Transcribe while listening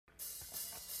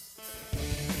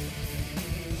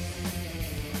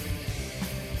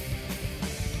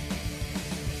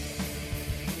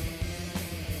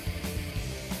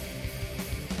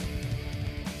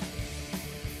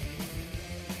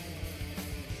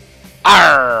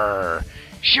Arr!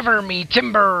 Shiver me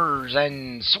timbers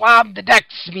and swab the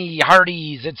decks, me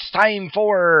hearties. It's time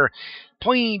for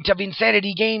Point of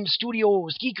Insanity Game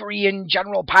Studios Geekery and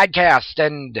General Podcast.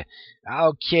 And,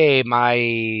 okay,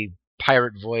 my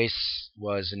pirate voice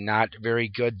was not very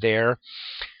good there.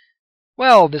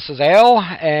 Well, this is Al,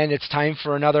 and it's time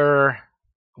for another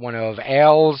one of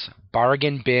Al's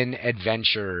Bargain Bin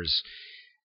Adventures.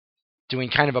 Doing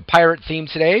kind of a pirate theme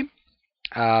today.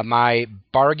 My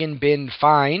bargain bin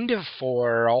find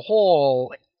for a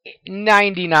whole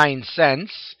 99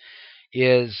 cents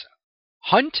is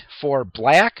Hunt for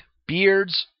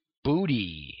Blackbeard's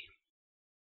Booty.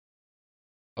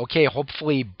 Okay,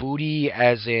 hopefully booty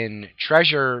as in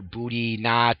treasure booty,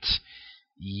 not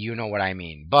you know what I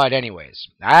mean. But anyways,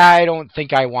 I don't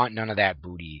think I want none of that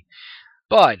booty.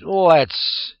 But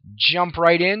let's jump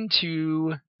right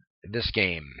into this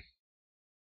game.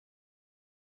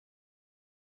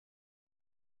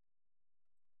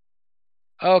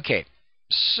 Okay,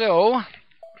 so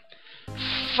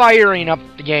firing up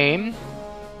the game.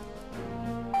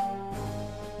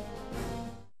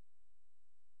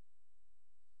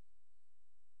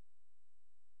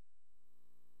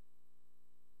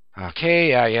 Okay,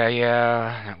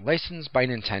 yeah. Licensed by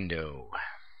Nintendo.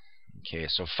 Okay,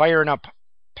 so firing up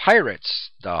Pirates,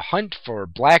 the Hunt for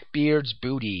Blackbeard's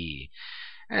Booty.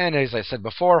 And as I said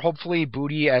before, hopefully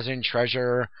booty as in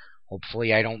treasure.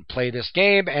 Hopefully I don't play this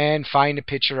game and find a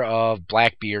picture of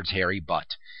Blackbeard's hairy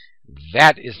butt.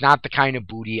 That is not the kind of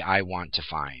booty I want to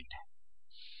find.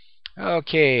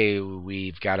 Okay,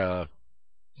 we've got a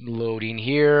loading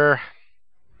here.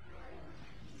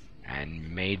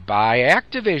 And made by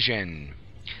Activision.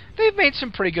 They've made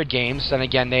some pretty good games. Then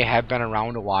again, they have been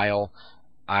around a while.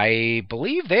 I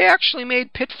believe they actually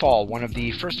made Pitfall, one of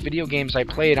the first video games I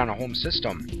played on a home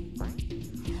system.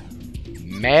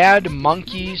 Mad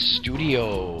Monkey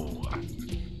Studio.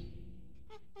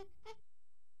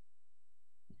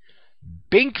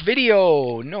 Bink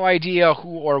Video. No idea who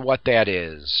or what that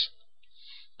is.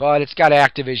 But it's got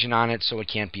Activision on it, so it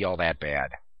can't be all that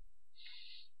bad.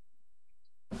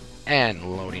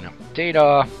 And loading up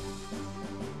data.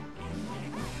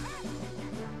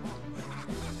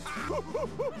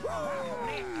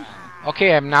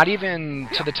 Okay, I'm not even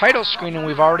to the title screen and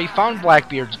we've already found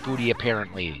Blackbeard's booty,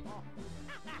 apparently.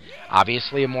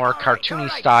 Obviously a more cartoony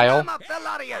style.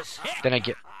 Then I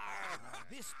get...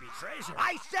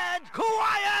 I said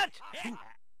quiet!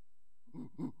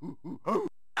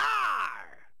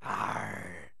 Arr!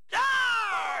 Arr!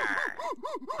 Arr!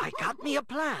 I got me a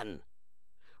plan.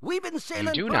 We've been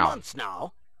sailing for months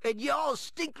now, and y'all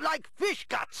stink like fish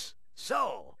guts.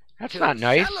 So, that's not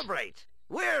nice. Celebrate,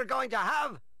 we're going to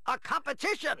have a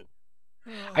competition.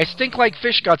 I stink like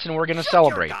fish guts, and we're going to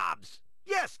celebrate. Your gobs.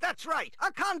 Yes, that's right.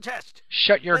 A contest.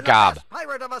 Shut your gob. The best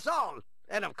pirate of us all.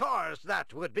 And of course,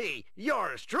 that would be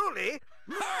yours truly.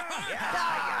 Is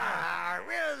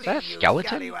that a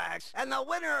skeleton? And the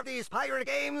winner of these pirate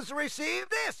games receive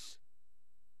this.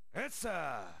 It's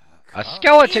a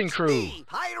skeleton it's crew. The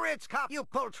Pirates Cup, you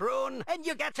poltroon, and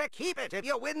you get to keep it if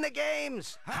you win the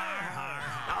games.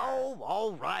 Oh,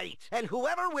 all right. And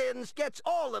whoever wins gets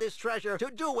all of this treasure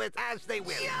to do with as they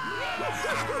will.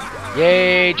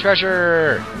 Yay,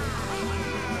 treasure!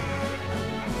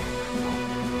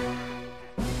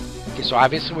 Okay, so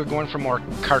obviously we're going for more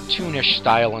cartoonish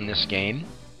style in this game.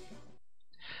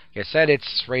 Like I said,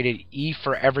 it's rated E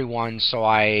for everyone, so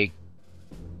I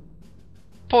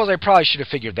suppose I probably should have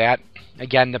figured that.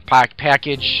 Again, the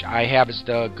package I have is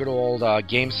the good old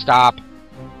GameStop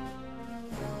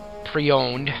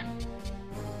pre-owned.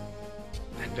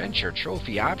 Adventure,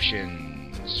 trophy,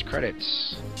 options,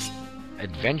 credits.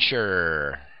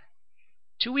 Adventure.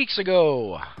 2 weeks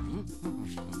ago.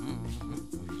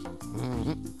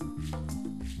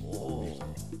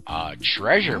 A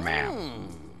treasure map.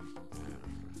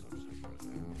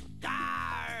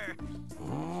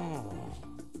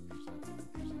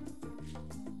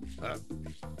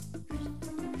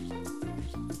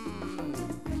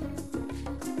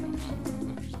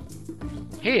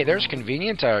 Hey, there's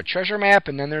convenient, a treasure map,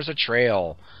 and then there's a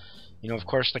trail. You know, of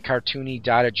course, the cartoony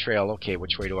dotted trail. Okay,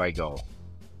 which way do I go?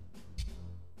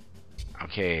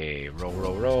 Okay,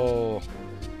 roll.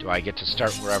 Do I get to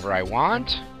start wherever I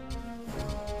want?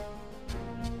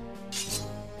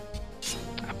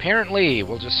 Apparently,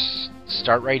 we'll just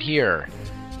start right here.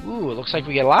 Ooh, it looks like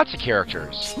we get lots of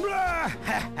characters.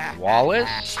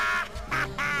 Wallace,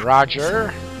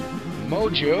 Roger,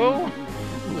 Mojo.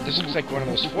 Ooh, this looks like one of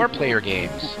those 4-player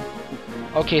games.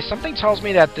 Okay, something tells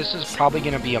me that this is probably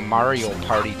going to be a Mario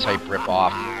Party type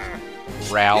ripoff.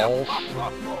 Ralph,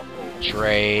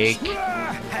 Drake.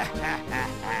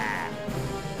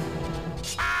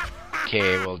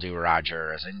 Okay, we'll do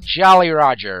Roger as in Jolly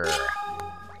Roger.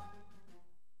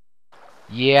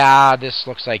 Yeah, this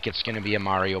looks like it's going to be a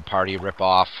Mario Party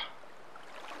ripoff.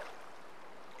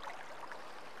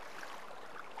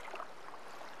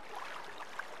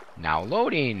 Now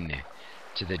loading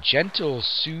to the gentle,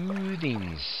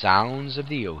 soothing sounds of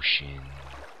the ocean.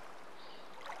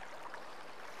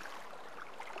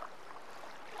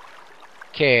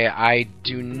 Okay, I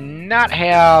do not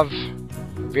have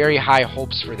very high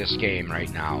hopes for this game right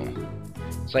now.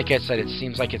 It's like I said, it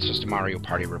seems like it's just a Mario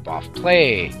Party ripoff.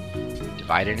 Play.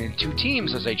 Divided into 2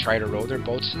 teams as they try to row their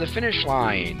boats to the finish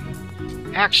line.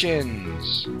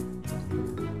 Actions.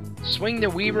 Swing the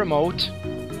Wii remote.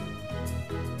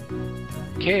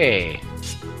 Okay.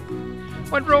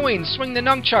 When rowing, swing the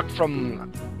nunchuck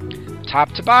from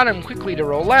top to bottom quickly to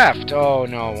row left. Oh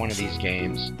no, one of these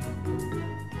games.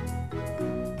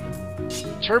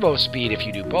 Turbo speed if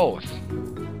you do both.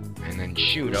 And then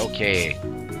shoot, okay.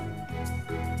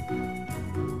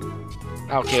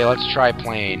 Okay, let's try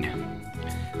playing.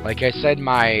 Like I said,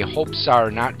 my hopes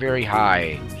are not very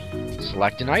high.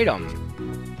 Select an item.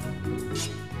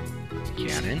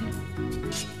 Cannon.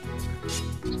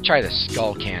 Let's try the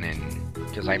Skull Cannon,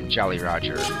 because I'm Jolly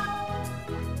Roger.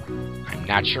 I'm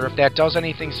not sure if that does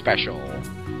anything special.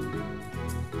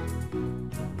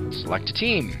 Select a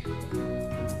team.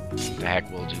 The heck,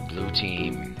 we'll do blue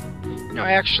team. No,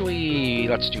 actually,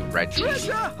 let's do red team.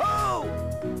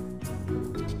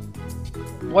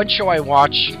 One show I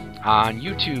watch on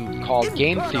YouTube called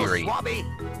Game Theory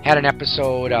had an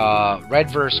episode,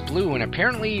 Red vs. Blue, and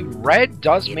apparently red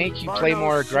does make you play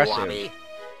more aggressive.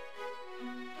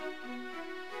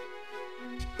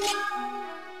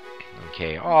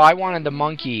 Okay, oh, I wanted the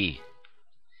monkey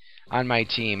on my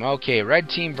team. Okay, red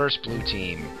team versus blue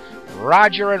team.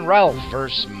 Roger and Ralph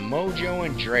versus Mojo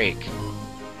and Drake.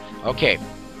 Okay.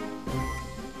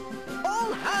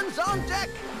 All hands on deck.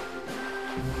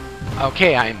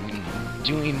 Okay, I'm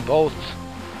doing both.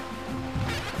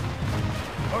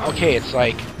 Okay, it's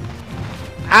like...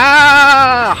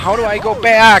 Ah! How do I go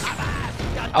back?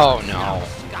 Oh, no.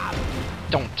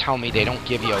 Don't tell me they don't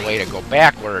give you a way to go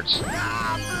backwards.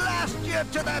 Blast you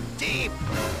to the deep.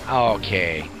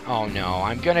 Okay. Oh, no.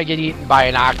 I'm gonna get eaten by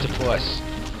an octopus.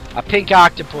 A pink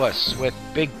octopus with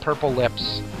big purple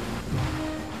lips.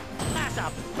 That's a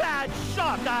bad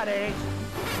shot, that is.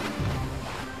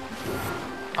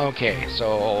 Okay,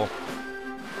 so...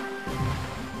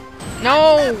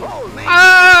 No!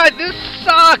 Ah! This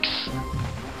sucks!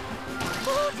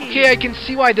 Okay, I can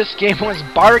see why this game was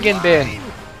bargain bin.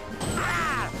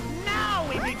 Now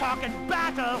we be talking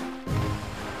battle.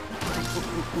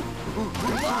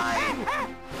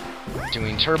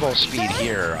 Doing turbo speed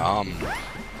here.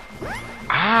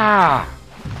 Ah!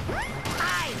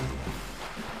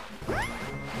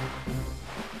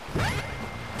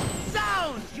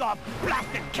 Zounds, your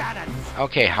blasted cannons!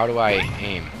 Okay, how do I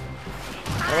aim?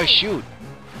 How do I shoot?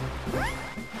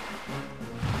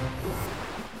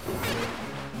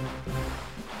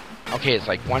 Okay, it's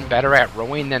like one better at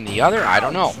rowing than the other? I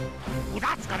don't know.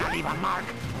 That's gonna leave a mark.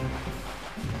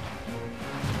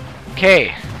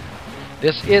 Okay.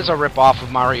 This is a ripoff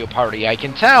of Mario Party, I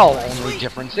can tell. Only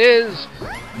difference is,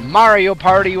 Mario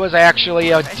Party was actually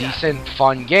a decent,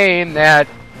 fun game that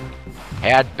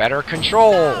had better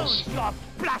controls.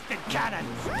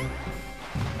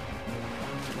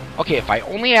 Okay, if I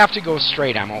only have to go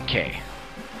straight, I'm okay.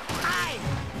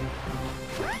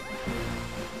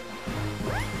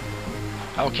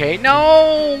 Okay,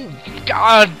 no!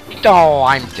 God, no,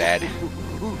 I'm dead.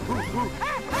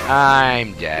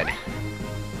 I'm dead.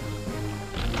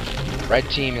 Red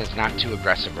team is not too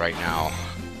aggressive right now.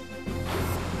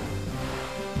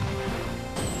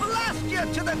 Blast you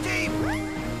to the deep!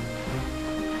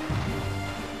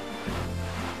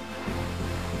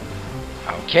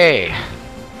 Okay.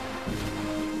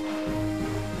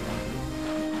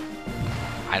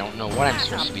 I don't know what I'm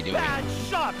supposed to be doing.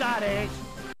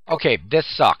 Okay, this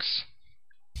sucks.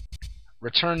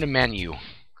 Return to menu.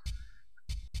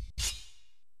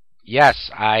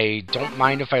 Yes, I don't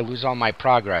mind if I lose all my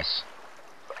progress.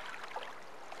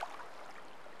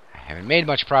 I haven't made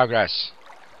much progress.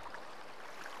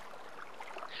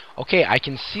 Okay, I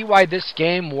can see why this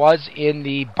game was in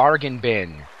the bargain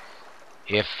bin.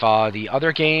 If the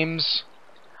other games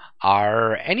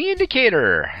are any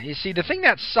indicator. You see, the thing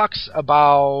that sucks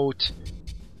about...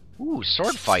 Ooh,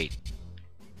 sword fight.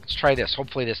 Let's try this.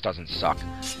 Hopefully this doesn't suck.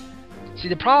 See,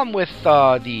 the problem with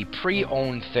the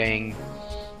pre-owned thing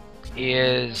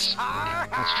is...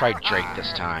 Let's try Drake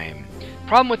this time.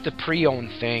 Problem with the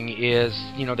pre-owned thing is,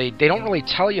 you know, they don't really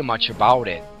tell you much about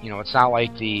it. You know, it's not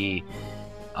like the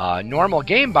normal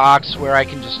game box where I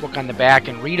can just look on the back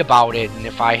and read about it, and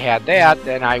if I had that,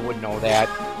 then I would know that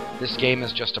this game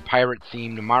is just a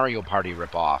pirate-themed Mario Party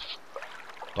ripoff.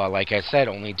 But like I said,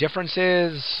 only difference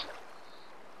is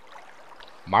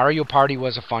Mario Party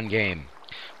was a fun game.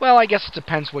 Well, I guess it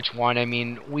depends which one. I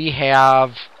mean, we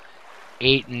have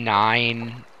 8 and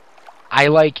 9. I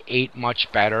like 8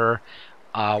 much better.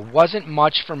 Wasn't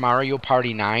much for Mario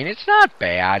Party 9. It's not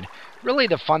bad. Really,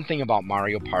 the fun thing about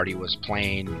Mario Party was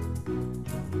playing,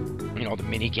 you know, the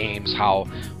mini games. How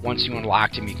once you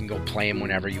unlocked them, you can go play them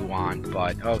whenever you want.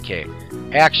 But okay,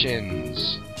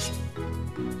 actions.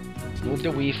 Move the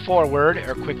Wii forward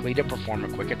or quickly to perform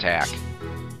a quick attack.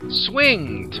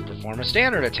 Swing to perform a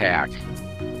standard attack.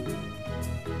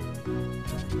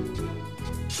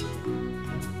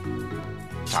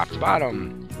 Top to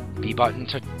bottom. B button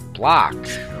to block.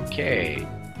 Okay.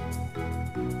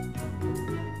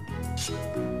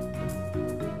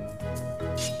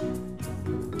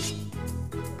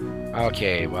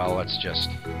 Okay, well, let's just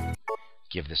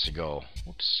give this a go.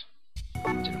 Whoops.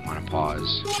 Didn't want to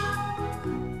pause.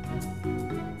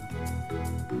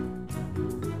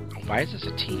 Why is this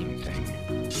a team thing?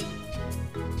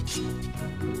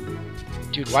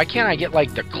 Dude, why can't I get,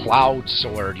 like, the Cloud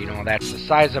Sword? You know, that's the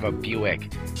size of a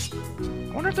Buick.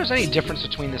 I wonder if there's any difference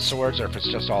between the swords or if it's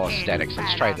just all aesthetics.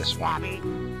 Let's try this one.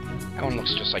 That one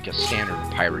looks just like a standard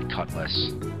pirate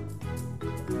cutlass.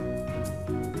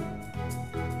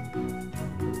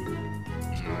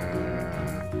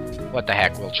 What the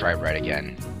heck, we'll try red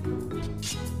again.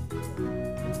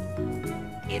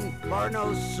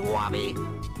 Inferno Swabby.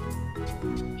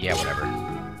 Yeah, whatever.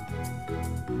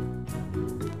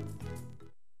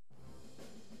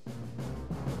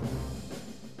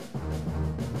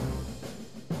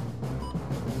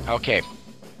 Okay.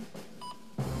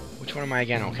 Which one am I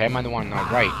again? Okay, I'm on the one on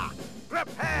the right.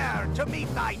 Prepare to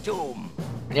meet thy doom.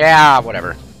 Yeah,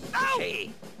 whatever.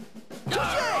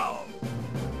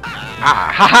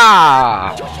 Ah,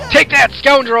 ha-ha! Take that,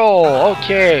 scoundrel!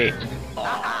 Okay.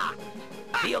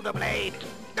 Feel the blade.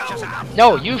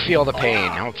 No, you feel the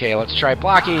pain. Okay, let's try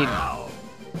blocking.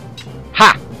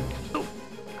 Ha!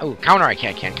 Oh, counter I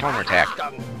can't counterattack.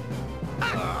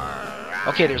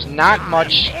 Okay, there's not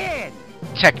much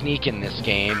technique in this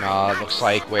game, looks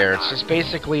like, where it's just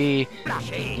basically,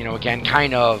 you know, again,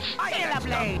 kind of,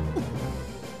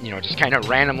 you know, just kind of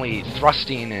randomly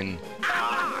thrusting and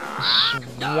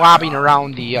swabbing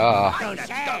around the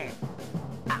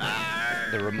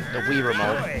Wii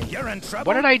remote.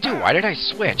 What did I do? Why did I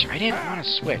switch? I didn't want to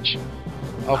switch.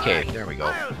 Okay, there we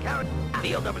go.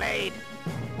 Feel the blade.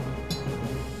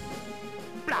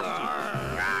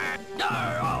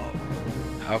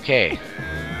 Okay.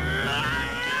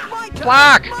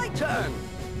 Block!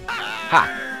 Ha!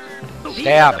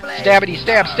 Stab! Stabbity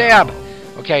stab stab!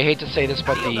 Okay, I hate to say this,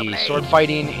 but the sword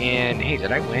fighting in... Hey,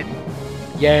 did I win?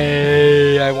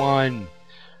 Yay! I won!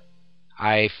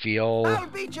 I feel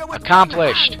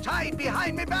accomplished.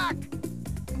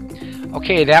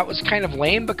 Okay, that was kind of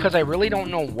lame because I really don't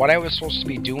know what I was supposed to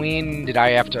be doing. Did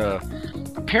I have to...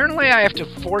 Apparently I have to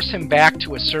force him back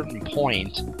to a certain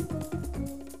point.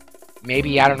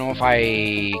 Maybe, I don't know if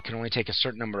I can only take a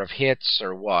certain number of hits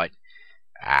or what.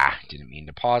 Ah, didn't mean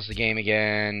to pause the game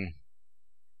again.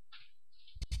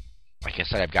 Like I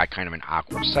said, I've got kind of an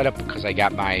awkward setup because I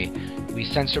got my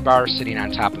Wii sensor bar sitting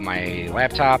on top of my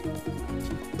laptop.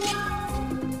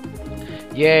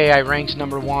 Yay, I ranked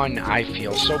 #1. I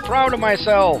feel so proud of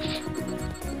myself.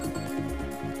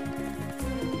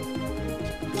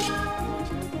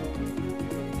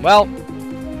 Well,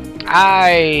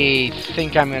 I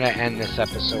think I'm going to end this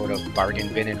episode of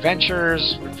Bargain Bin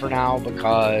Adventures for now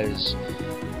because,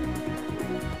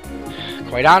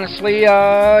 quite honestly,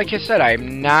 like I said,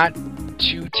 I'm not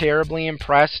too terribly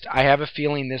impressed. I have a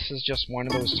feeling this is just one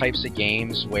of those types of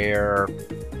games where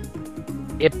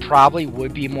it probably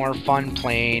would be more fun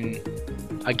playing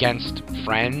against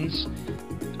friends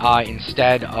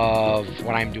instead of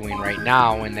what I'm doing right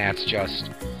now, and that's just,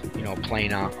 you know,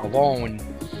 playing alone.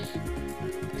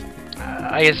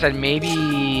 Like I said,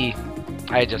 maybe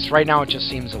right now it just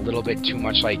seems a little bit too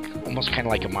much like, almost kind of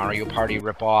like a Mario Party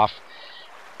ripoff.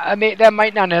 That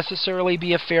might not necessarily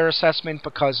be a fair assessment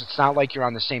because it's not like you're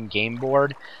on the same game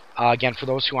board. Again, for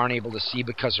those who aren't able to see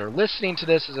because they're listening to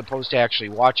this as opposed to actually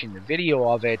watching the video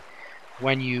of it,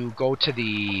 when you go to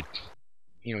the,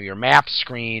 you know, your map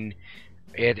screen,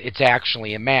 it's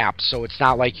actually a map. So it's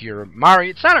not like your Mario.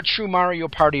 It's not a true Mario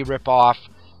Party ripoff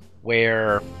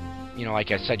where, you know, like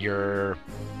I said, you're,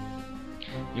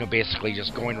 you know, basically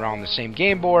just going around the same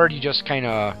game board. You just kind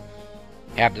of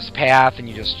have this path and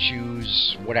you just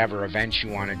choose whatever event you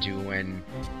want to do, and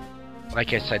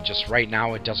like I said, just right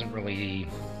now it doesn't really...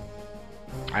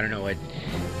 I don't know,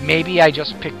 maybe I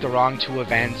just picked the wrong 2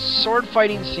 events. Sword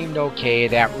fighting seemed okay.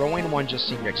 That rowing one just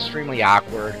seemed extremely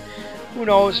awkward. Who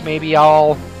knows, maybe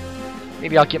I'll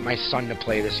get my son to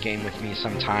play this game with me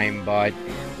sometime, but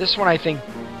this one I think,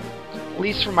 at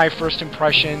least from my first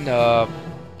impression, a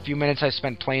few minutes I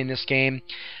spent playing this game,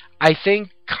 I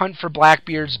think Hunt for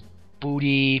Blackbeard's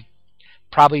Booty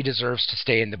probably deserves to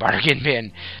stay in the bargain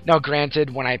bin. Now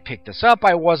granted, when I picked this up,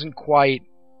 I wasn't quite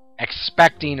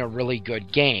expecting a really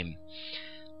good game.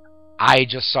 I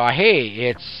just saw, hey,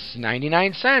 it's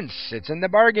 99 cents, it's in the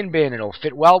bargain bin, it'll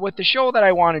fit well with the show that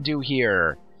I want to do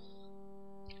here.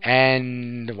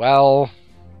 And, well,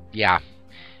 yeah.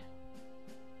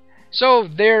 So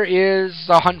there is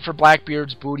a Hunt for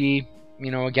Blackbeard's Booty. You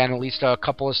know, again, at least a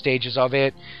couple of stages of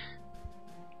it.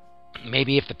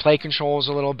 Maybe if the play control is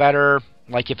a little better,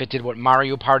 like if it did what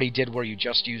Mario Party did, where you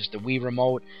just used the Wii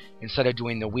Remote instead of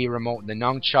doing the Wii Remote and the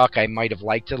Nunchuck, I might have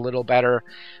liked it a little better.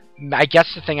 I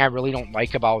guess the thing I really don't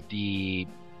like about the...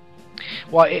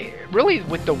 Well, really,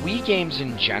 with the Wii games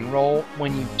in general,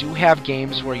 when you do have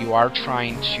games where you are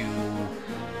trying to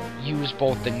use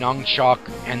both the Nunchuck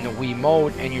and the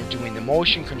Wiimote, and you're doing the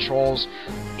motion controls,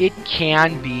 it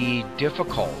can be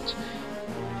difficult.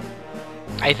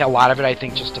 A lot of it, I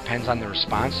think, just depends on the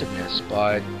responsiveness,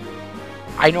 but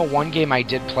I know one game I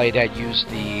did play that used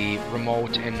the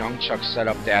remote and Nunchuck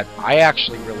setup that I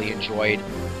actually really enjoyed,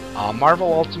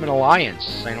 Marvel Ultimate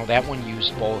Alliance. I know that one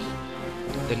used both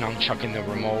the Nunchuck and the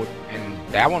remote,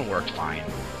 and that one worked fine.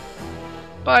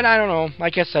 But I don't know,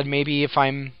 like I said, maybe if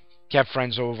I'm have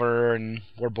friends over and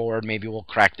we're bored, maybe we'll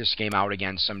crack this game out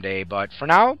again someday. But for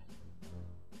now,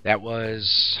 that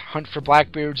was Hunt for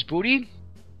Blackbeard's Booty.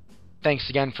 Thanks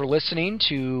again for listening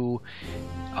to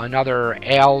another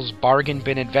Al's Bargain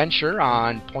Bin Adventure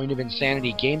on Point of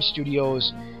Insanity Game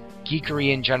Studios'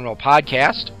 Geekery in General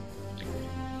podcast.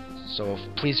 So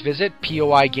please visit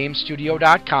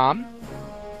poigamestudio.com.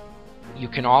 You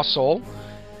can also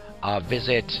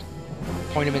visit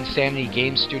Point of Insanity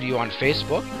Game Studio on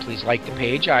Facebook. Please like the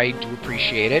page. I do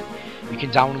appreciate it. You can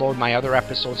download my other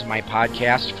episodes of my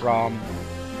podcast from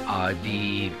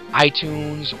the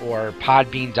iTunes or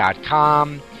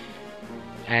podbean.com.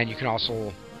 And you can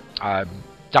also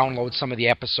download some of the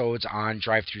episodes on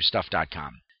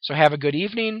drivethroughstuff.com. So have a good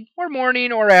evening, or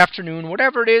morning, or afternoon,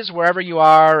 whatever it is, wherever you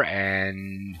are,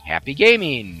 and happy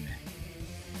gaming!